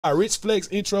Rich Flex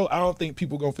intro, I don't think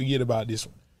people gonna forget about this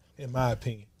one, in my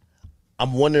opinion.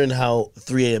 I'm wondering how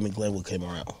 3 a.m. in Glenwood came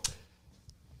around.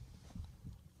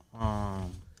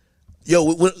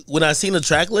 Yo, when I seen the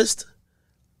track list,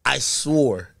 I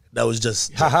swore that was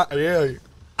just. Yeah.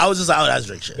 I was just like, oh, that's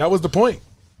Drake shit. That was the point.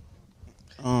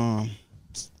 Damn,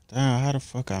 how the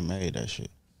fuck I made that shit?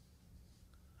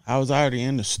 I was already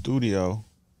in the studio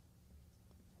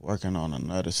working on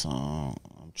another song.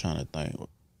 I'm trying to think.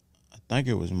 I think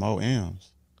it was Mo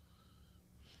M's.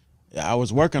 Yeah, I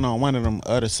was working on one of them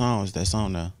other songs that's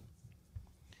on there.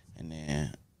 And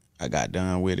then I got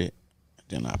done with it.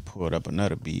 Then I pulled up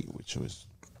another beat, which was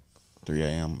 3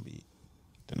 a.m. beat.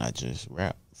 Then I just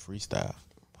rap, freestyle,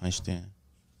 punched in,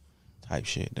 type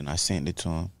shit. Then I sent it to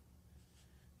him.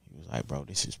 He was like, bro,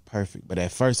 this is perfect. But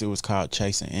at first it was called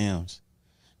Chasing M's.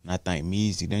 And I think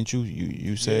Meezy, didn't you?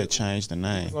 You said change the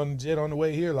name. I was on the jet on the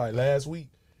way here like last week.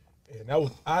 And that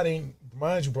was, I didn't,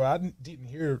 mind you, bro, I didn't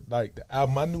hear like the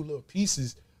album. I knew little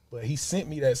pieces, but he sent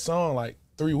me that song like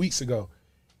 3 weeks ago.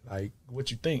 Like,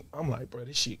 what you think? I'm like, bro,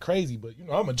 this shit crazy. But, you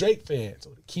know, I'm a Drake fan.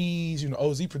 So the keys, you know,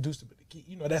 OZ produced it, but the key,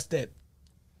 you know, that's that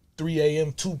 3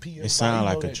 a.m., 2 p.m. It sounded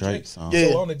like a Drake song.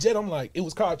 So on the jet, I'm like, it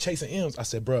was called Chasing M's. I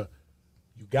said, bro,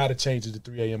 you got to change it to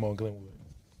 3 a.m. on Glenwood.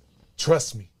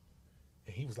 Trust me.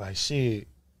 And he was like, shit,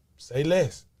 say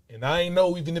less. And I ain't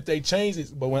know even if they changed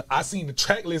it, but when I seen the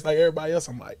track list like everybody else,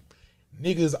 I'm like,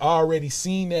 niggas already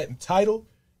seen that title,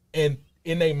 and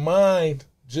in their mind,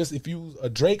 just if you was a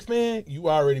Drake fan, you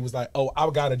already was like, oh, I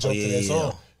gotta jump to that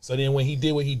song. So then when he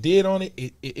did what he did on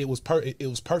it, it was perfect. It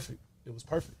was perfect.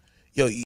 Yo,